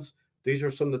statements, these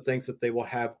are some of the things that they will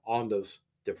have on those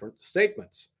different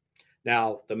statements.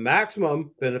 Now, the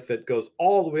maximum benefit goes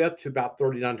all the way up to about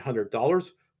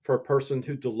 $3,900 for a person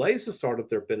who delays the start of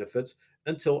their benefits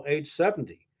until age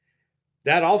 70.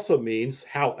 That also means,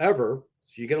 however,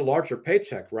 so you get a larger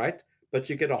paycheck, right? But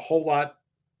you get a whole lot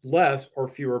less or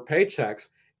fewer paychecks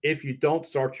if you don't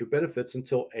start your benefits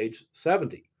until age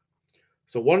 70.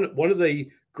 So one of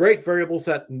the great variables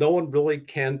that no one really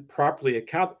can properly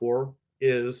account for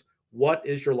is what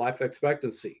is your life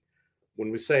expectancy? When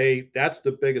we say that's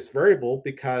the biggest variable,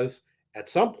 because at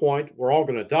some point we're all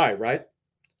going to die, right?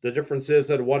 The difference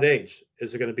is at what age?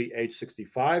 Is it going to be age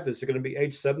 65? Is it going to be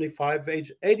age 75,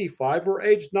 age 85, or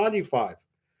age 95?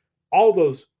 All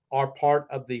those are part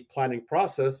of the planning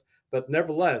process. But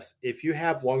nevertheless, if you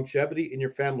have longevity in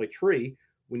your family tree,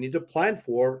 we need to plan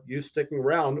for you sticking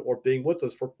around or being with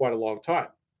us for quite a long time.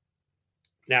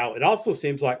 Now, it also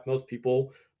seems like most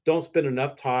people don't spend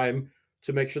enough time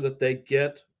to make sure that they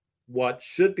get what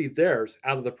should be theirs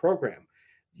out of the program.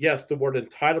 Yes, the word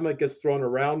entitlement gets thrown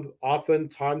around.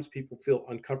 Oftentimes people feel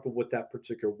uncomfortable with that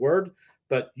particular word,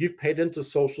 but you've paid into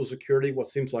Social Security what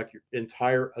seems like your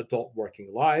entire adult working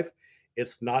life.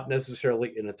 It's not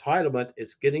necessarily an entitlement.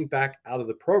 It's getting back out of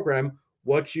the program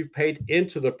what you've paid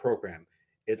into the program.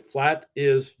 It flat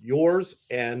is yours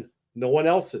and no one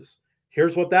else's.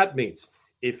 Here's what that means.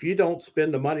 If you don't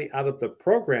spend the money out of the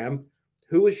program,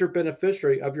 who is your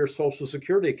beneficiary of your Social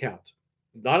Security account?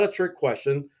 Not a trick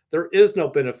question. There is no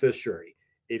beneficiary.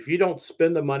 If you don't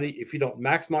spend the money, if you don't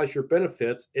maximize your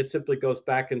benefits, it simply goes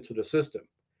back into the system.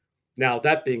 Now,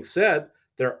 that being said,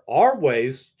 there are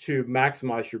ways to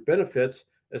maximize your benefits,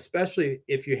 especially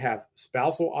if you have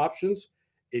spousal options,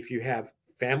 if you have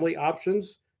family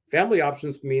options. Family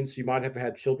options means you might have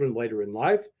had children later in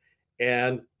life,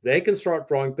 and they can start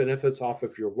drawing benefits off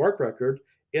of your work record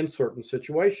in certain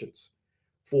situations.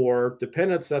 For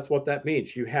dependents, that's what that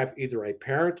means. You have either a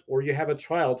parent or you have a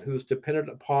child who's dependent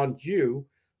upon you,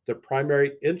 the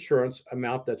primary insurance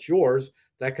amount that's yours,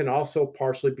 that can also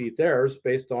partially be theirs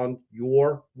based on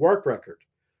your work record.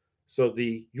 So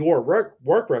your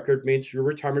work record means your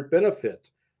retirement benefit.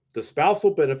 The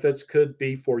spousal benefits could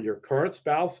be for your current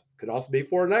spouse, could also be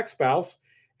for an ex-spouse,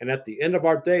 And at the end of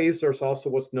our days, there's also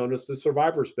what's known as the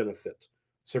survivor's benefit.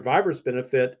 Survivor's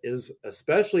benefit is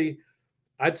especially,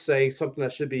 I'd say, something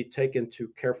that should be taken to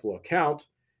careful account,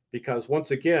 because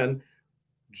once again,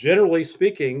 generally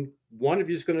speaking, one of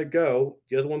you is going to go,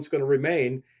 the other one's going to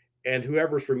remain, and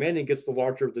whoever's remaining gets the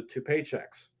larger of the two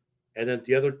paychecks. And then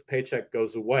the other paycheck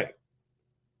goes away.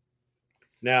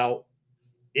 Now,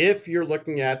 if you're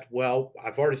looking at, well,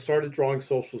 I've already started drawing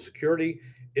Social Security,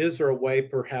 is there a way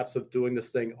perhaps of doing this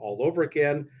thing all over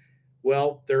again?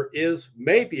 Well, there is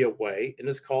maybe a way, and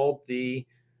it's called the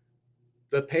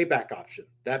payback option.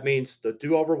 That means the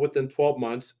do-over within 12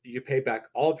 months, you pay back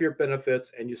all of your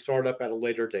benefits and you start up at a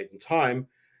later date and time.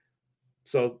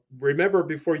 So remember,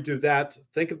 before you do that,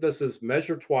 think of this as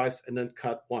measure twice and then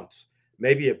cut once.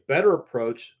 Maybe a better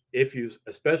approach, if you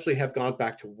especially have gone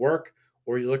back to work,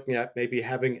 or you're looking at maybe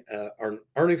having an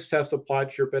earnings test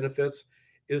applied to your benefits,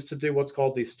 is to do what's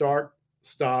called the start,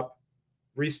 stop,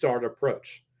 restart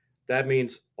approach. That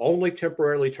means only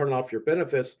temporarily turn off your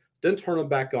benefits, then turn them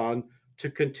back on to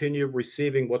continue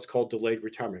receiving what's called delayed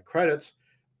retirement credits.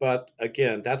 But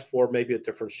again, that's for maybe a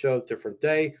different show, different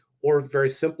day, or very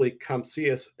simply come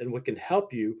see us and we can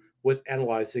help you with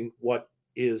analyzing what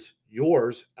is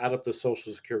yours out of the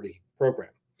Social Security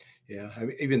program. Yeah, I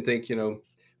even think,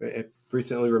 it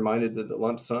recently reminded that the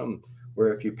lump sum,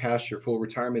 where if you pass your full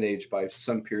retirement age by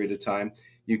some period of time,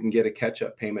 you can get a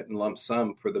catch-up payment in lump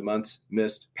sum for the months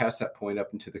missed past that point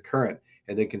up into the current,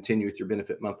 and then continue with your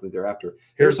benefit monthly thereafter.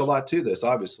 There's a lot to this,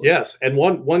 obviously. Yes, and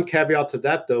one caveat to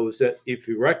that, though, is that if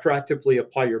you retroactively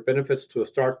apply your benefits to a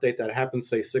start date that happened,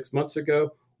 say, 6 months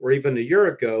ago or even a year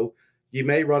ago, you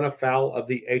may run afoul of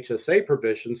the HSA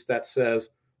provisions that says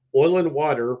oil and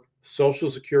water, Social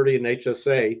Security, and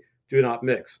HSA do not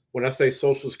mix. When I say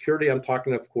Social Security, I'm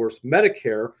talking, of course,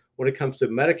 Medicare, when it comes to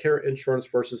Medicare insurance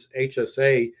versus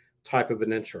HSA type of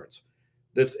an insurance.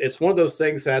 It's one of those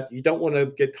things that you don't want to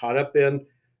get caught up in.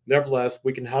 Nevertheless,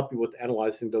 we can help you with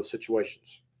analyzing those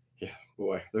situations. Yeah,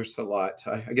 boy, there's a lot.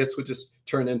 I guess we'll just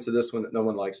turn into this one that no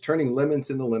one likes, turning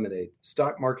lemons into lemonade,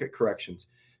 stock market corrections.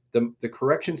 The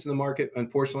corrections in the market,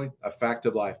 unfortunately, a fact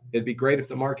of life. It'd be great if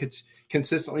the markets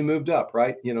consistently moved up,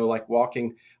 right? Like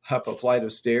walking up a flight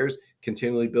of stairs,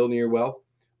 continually building your wealth.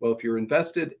 Well, if you're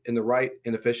invested in the right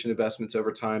and efficient investments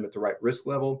over time at the right risk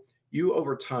level, you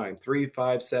over time, 3,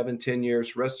 5, 7, 10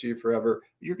 years, rest of you forever,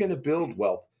 you're going to build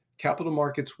wealth. Capital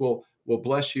markets will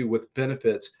bless you with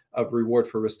benefits of reward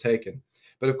for risk taken.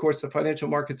 But of course, the financial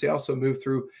markets, they also move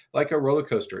through like a roller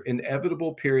coaster.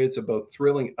 Inevitable periods of both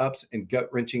thrilling ups and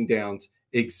gut-wrenching downs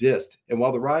exist. And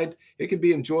while the ride, it can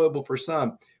be enjoyable for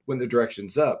some when the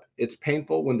direction's up, it's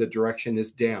painful when the direction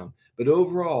is down. But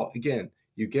overall, again,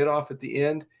 you get off at the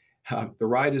end, the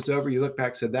ride is over, you look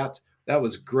back and say, that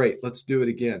was great, let's do it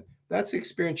again. That's the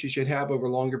experience you should have over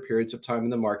longer periods of time in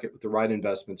the market with the right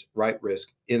investments, right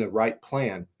risk, in a right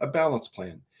plan, a balanced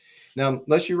plan. Now,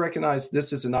 unless you recognize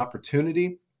this is an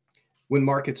opportunity when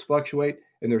markets fluctuate,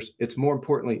 and it's more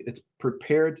importantly, it's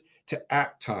prepared to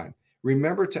act time.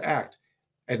 Remember to act.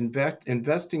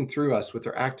 Investing through us with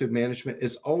our active management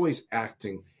is always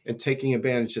acting and taking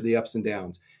advantage of the ups and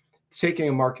downs. Taking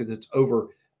a market that's over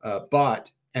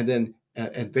bought and then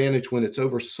advantage when it's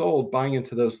oversold, buying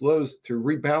into those lows through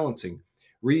rebalancing,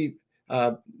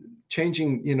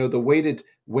 changing,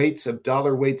 the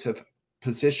dollar weights of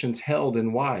positions held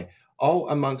and why, all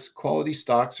amongst quality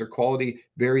stocks or quality,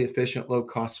 very efficient,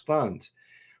 low-cost funds.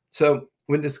 So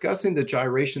when discussing the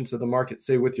gyrations of the market,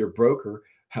 say with your broker,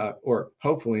 or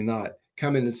hopefully not,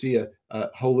 come in and see a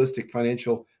holistic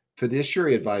financial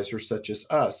fiduciary advisor such as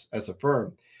us as a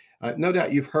firm. No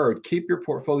doubt you've heard, keep your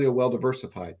portfolio well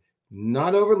diversified.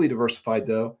 Not overly diversified,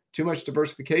 though. Too much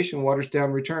diversification waters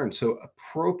down returns. So a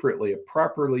properly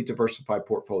diversified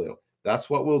portfolio. That's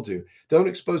what we'll do. Don't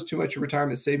expose too much of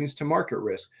retirement savings to market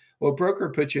risk. Well, a broker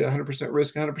puts you at 100%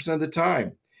 risk 100% of the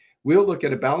time. We'll look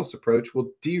at a balanced approach.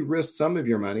 We'll de-risk some of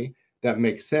your money. That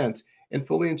makes sense. And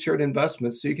fully insured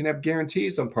investments so you can have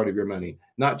guarantees on part of your money,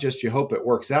 not just you hope it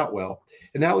works out well.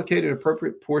 And allocate an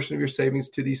appropriate portion of your savings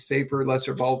to these safer,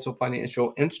 lesser volatile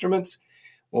financial instruments.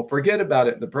 Well, forget about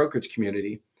it in the brokerage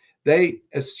community. They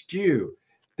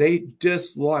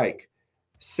dislike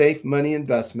safe money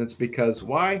investments because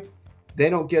why? They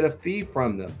don't get a fee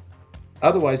from them.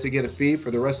 Otherwise, they get a fee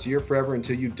for the rest of your forever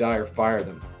until you die or fire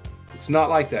them. It's not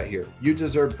like that here. You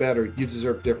deserve better. You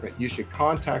deserve different. You should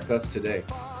contact us today.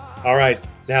 All right.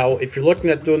 Now, if you're looking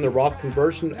at doing the Roth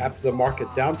conversion after the market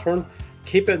downturn,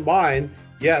 keep in mind,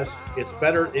 yes, it's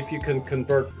better if you can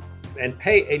convert and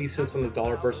pay 80 cents on the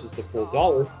dollar versus the full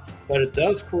dollar, but it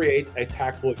does create a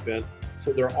taxable event.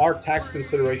 So there are tax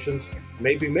considerations,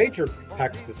 maybe major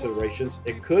tax considerations.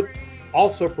 It could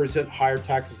also present higher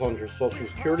taxes on your Social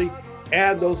Security,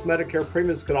 and those Medicare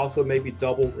premiums could also maybe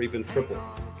double or even triple.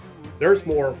 There's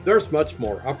more. There's much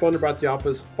more. Our phone number at the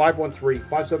office,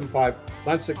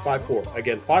 513-575-9654.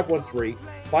 Again,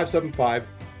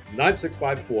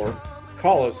 513-575-9654.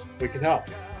 Call us. We can help.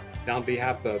 Now, on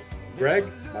behalf of Greg,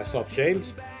 myself,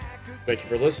 James, thank you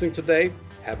for listening today.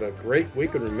 Have a great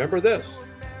week. And remember this,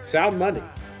 sound money,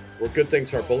 where good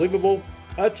things are believable,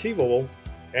 achievable,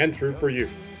 and true for you.